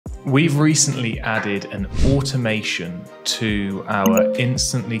We've recently added an automation to our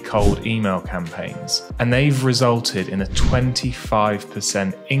instantly cold email campaigns, and they've resulted in a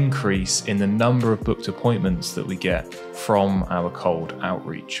 25% increase in the number of booked appointments that we get from our cold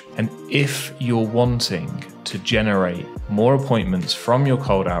outreach. And if you're wanting to generate more appointments from your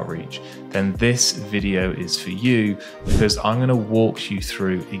cold outreach, then this video is for you, because I'm going to walk you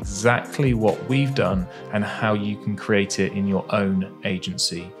through exactly what we've done and how you can create it in your own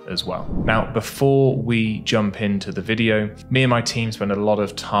agency as well. Now, before we jump into the video, me and my team spend a lot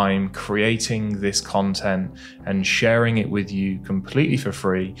of time creating this content and sharing it with you completely for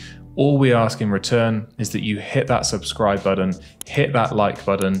free. All we ask in return is that you hit that subscribe button, hit that like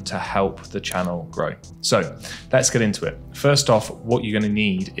button to help the channel grow. So let's get into it. First off, what you're going to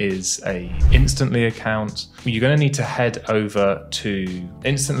need is a Instantly account. You're going to need to head over to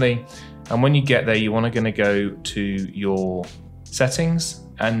Instantly. And when you get there, you want to go to your settings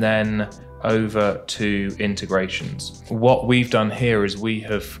and then over to integrations. What we've done here is we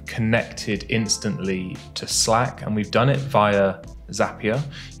have connected Instantly to Slack, and we've done it via Zapier.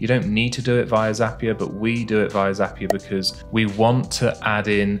 You don't need to do it via Zapier, but we do it via Zapier because we want to add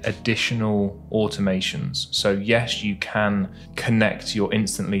in additional automations. So yes, you can connect your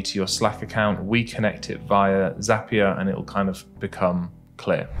Instantly to your Slack account. We connect it via Zapier and it will kind of become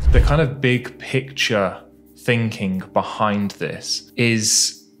clear. The kind of big picture thinking behind this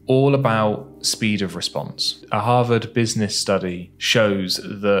is all about speed of response. A Harvard business study shows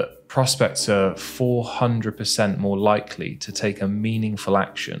that prospects are 400% more likely to take a meaningful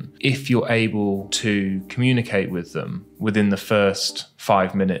action if you're able to communicate with them within the first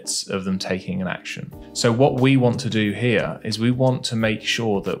 5 minutes of them taking an action. So what we want to do here is we want to make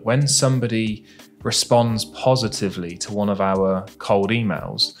sure that when somebody responds positively to one of our cold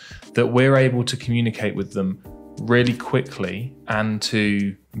emails, that we're able to communicate with them really quickly and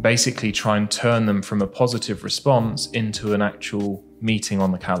to basically try and turn them from a positive response into an actual meeting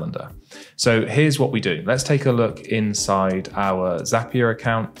on the calendar. So here's what we do. Let's take a look inside our Zapier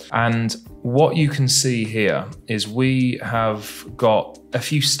account. And what you can see here is we have got a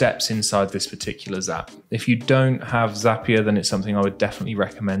few steps inside this particular Zap. If you don't have Zapier, then it's something I would definitely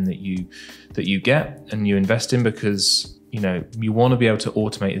recommend that you get and you invest in, because you want to be able to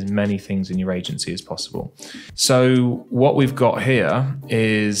automate as many things in your agency as possible. So what we've got here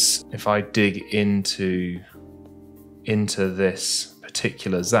is, if I dig into this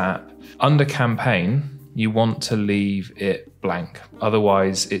particular Zap, under campaign, you want to leave it blank.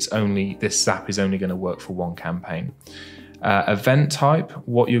 Otherwise, this Zap is only going to work for one campaign. Event type,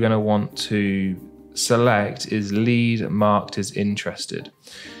 what you're going to want to select is lead marked as interested.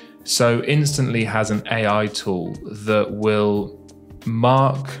 So Instantly has an AI tool that will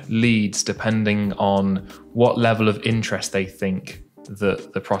mark leads depending on what level of interest they think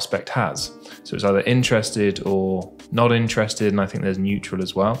that the prospect has. So it's either interested or not interested, and I think there's neutral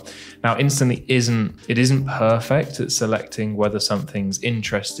as well. Now, Instantly isn't perfect at selecting whether something's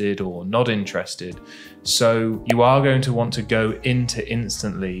interested or not interested. So you are going to want to go into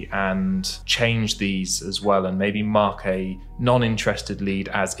Instantly and change these as well, and maybe mark a non-interested lead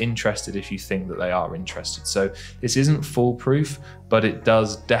as interested if you think that they are interested. So this isn't foolproof, but it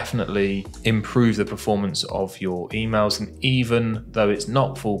does definitely improve the performance of your emails. And even though it's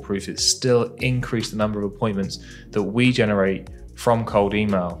not foolproof, it's still increased the number of appointments that we generate from cold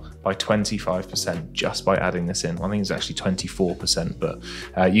email by 25% just by adding this in. I think it's actually 24%, but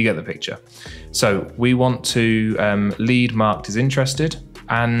you get the picture. So we want to lead marked as interested.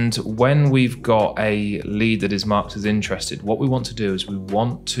 And when we've got a lead that is marked as interested, what we want to do is we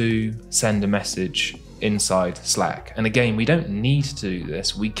want to send a message inside Slack. And again, we don't need to do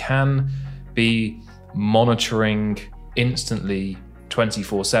this. We can be monitoring Instantly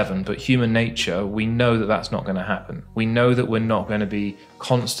 24/7, but human nature, we know that that's not going to happen. We know that we're not going to be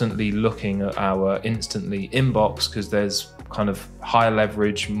constantly looking at our Instantly inbox because there's kind of higher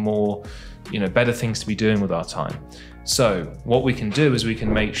leverage, more, better things to be doing with our time. So what we can do is we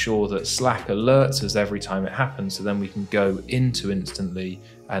can make sure that Slack alerts us every time it happens, so then we can go into Instantly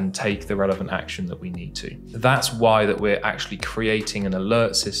and take the relevant action that we need to. That's why that we're actually creating an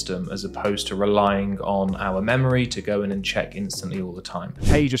alert system as opposed to relying on our memory to go in and check Instantly all the time.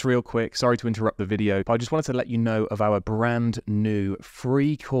 Hey, just real quick, sorry to interrupt the video, but I just wanted to let you know of our brand new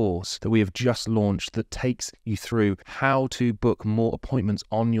free course that we have just launched that takes you through how to book more appointments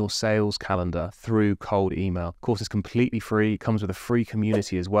on your sales calendar through cold email. The course is completely free, comes with a free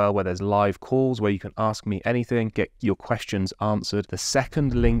community as well, where there's live calls where you can ask me anything, get your questions answered. The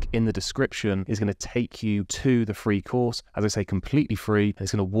second link in the description is going to take you to the free course. As I say, completely free. And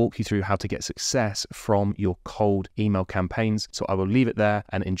it's going to walk you through how to get success from your cold email campaigns. So I will leave it there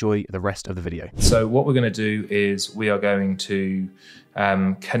and enjoy the rest of the video. So what we're going to do is we are going to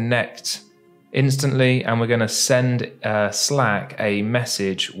connect instantly, and we're going to send Slack a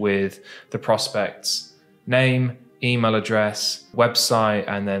message with the prospect's name, email address, website,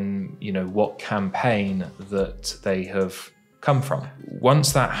 and then, you know, what campaign that they have come from.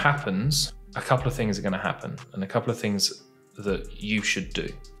 Once that happens, a couple of things are going to happen, and a couple of things that you should do.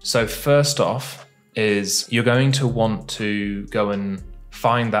 So first off is you're going to want to go and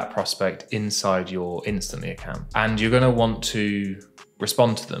find that prospect inside your Instantly account, and you're going to want to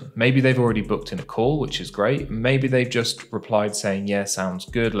respond to them. Maybe they've already booked in a call, which is great. Maybe they've just replied saying, yeah, sounds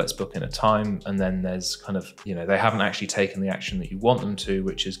good, let's book in a time. And then there's kind of, you know, they haven't actually taken the action that you want them to,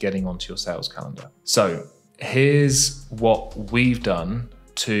 which is getting onto your sales calendar. So here's what we've done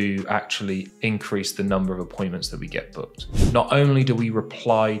to actually increase the number of appointments that we get booked. Not only do we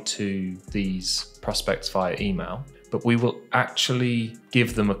reply to these prospects via email, but we will actually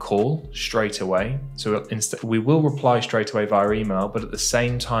give them a call straight away. So we will reply straight away via email, but at the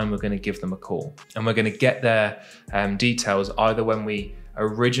same time, we're going to give them a call. And we're going to get their details either when we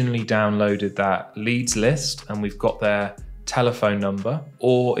originally downloaded that leads list and we've got their telephone number,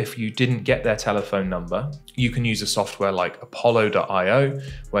 or if you didn't get their telephone number, you can use a software like Apollo.io,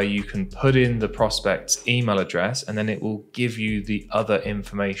 where you can put in the prospect's email address and then it will give you the other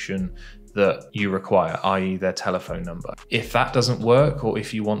information that you require, i.e. their telephone number. If that doesn't work, or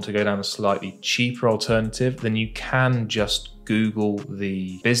if you want to go down a slightly cheaper alternative, then you can just Google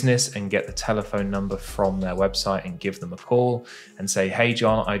the business and get the telephone number from their website and give them a call and say, hey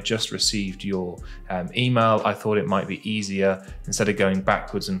John, I just received your email. I thought it might be easier, instead of going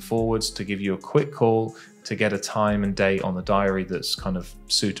backwards and forwards, to give you a quick call to get a time and date on the diary that's kind of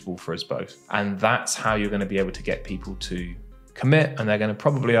suitable for us both. And that's how you're going to be able to get people to commit, and they're going to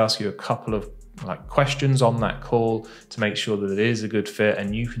probably ask you a couple of questions on that call to make sure that it is a good fit,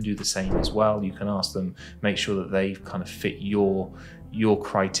 and you can do the same as well. You can ask them, make sure that they kind of fit your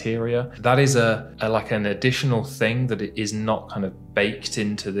criteria. That is like an additional thing that it is not kind of baked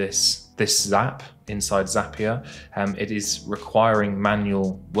into this Zap inside Zapier. It is requiring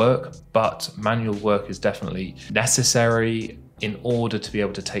manual work, but manual work is definitely necessary in order to be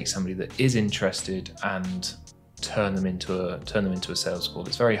able to take somebody that is interested and turn them into a sales call.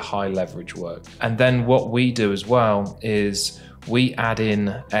 It's very high leverage work. And then what we do as well is we add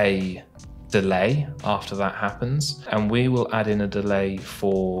in a delay after that happens, and we will add in a delay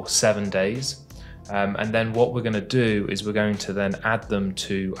for 7 days. And then what we're going to do is we're going to then add them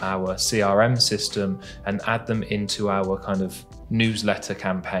to our CRM system and add them into our kind of newsletter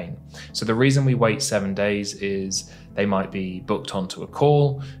campaign. So the reason we wait 7 days is they might be booked onto a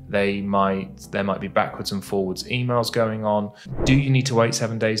call, there might be backwards and forwards emails going on. Do you need to wait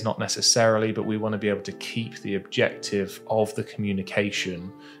 7 days? Not necessarily, but we want to be able to keep the objective of the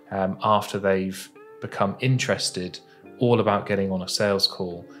communication after they've become interested, all about getting on a sales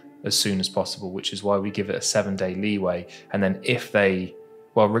call as soon as possible, which is why we give it a 7-day leeway. And then if they,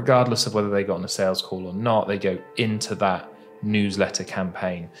 well, regardless of whether they got on a sales call or not, they go into that newsletter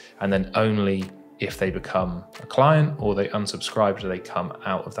campaign, and then only if they become a client or they unsubscribe do they come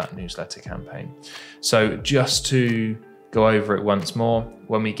out of that newsletter campaign. So just to go over it once more,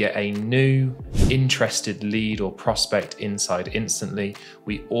 when we get a new interested lead or prospect inside Instantly,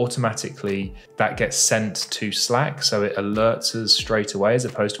 we automatically, that gets sent to Slack, so it alerts us straight away as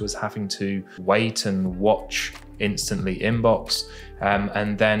opposed to us having to wait and watch Instantly inbox.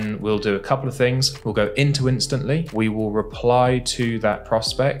 And then we'll do a couple of things. We'll go into Instantly, we will reply to that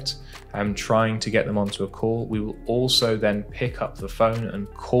prospect trying to get them onto a call. We will also then pick up the phone and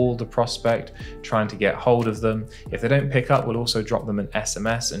call the prospect, trying to get hold of them. If they don't pick up, we'll also drop them an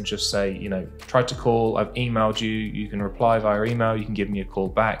SMS and just say, you know, tried to call, I've emailed you, you can reply via email, you can give me a call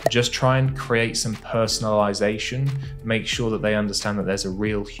back. Just try and create some personalization, make sure that they understand that there's a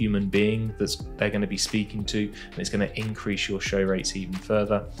real human being that they're going to be speaking to, and it's going to increase your show rates even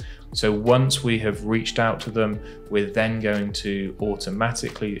further. So once we have reached out to them, we're then going to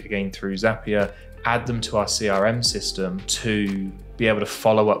automatically, again through Zapier, add them to our CRM system to be able to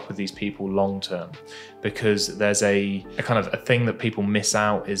follow up with these people long term. Because there's a kind of a thing that people miss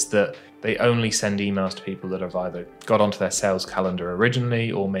out, is that they only send emails to people that have either got onto their sales calendar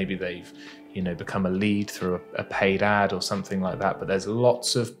originally, or maybe they've, you know, become a lead through a paid ad or something like that. But there's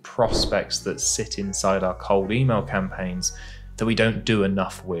lots of prospects that sit inside our cold email campaigns that we don't do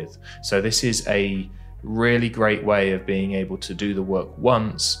enough with. So this is a really great way of being able to do the work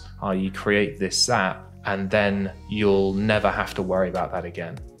once, i.e. create this app, and then you'll never have to worry about that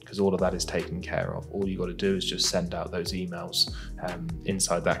again, because all of that is taken care of. All you got to do is just send out those emails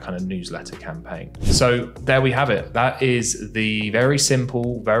inside that kind of newsletter campaign. So there we have it. That is the very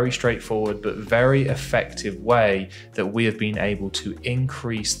simple, very straightforward, but very effective way that we have been able to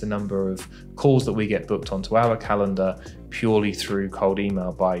increase the number of calls that we get booked onto our calendar purely through cold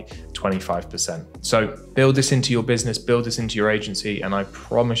email by 25%. So build this into your business, build this into your agency, and I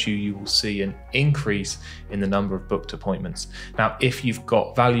promise you, you will see an increase in the number of booked appointments. Now, if you've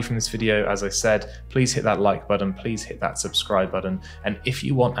got value from this video, as I said, please hit that like button, please hit that subscribe button. And if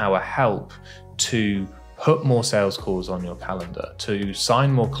you want our help to put more sales calls on your calendar, to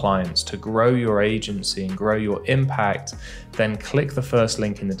sign more clients, to grow your agency and grow your impact, then click the first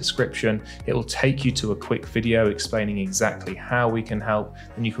link in the description. It will take you to a quick video explaining exactly how we can help.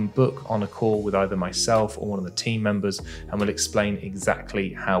 And you can book on a call with either myself or one of the team members, and we'll explain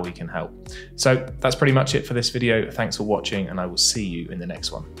exactly how we can help. So that's pretty much it for this video. Thanks for watching, and I will see you in the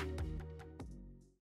next one.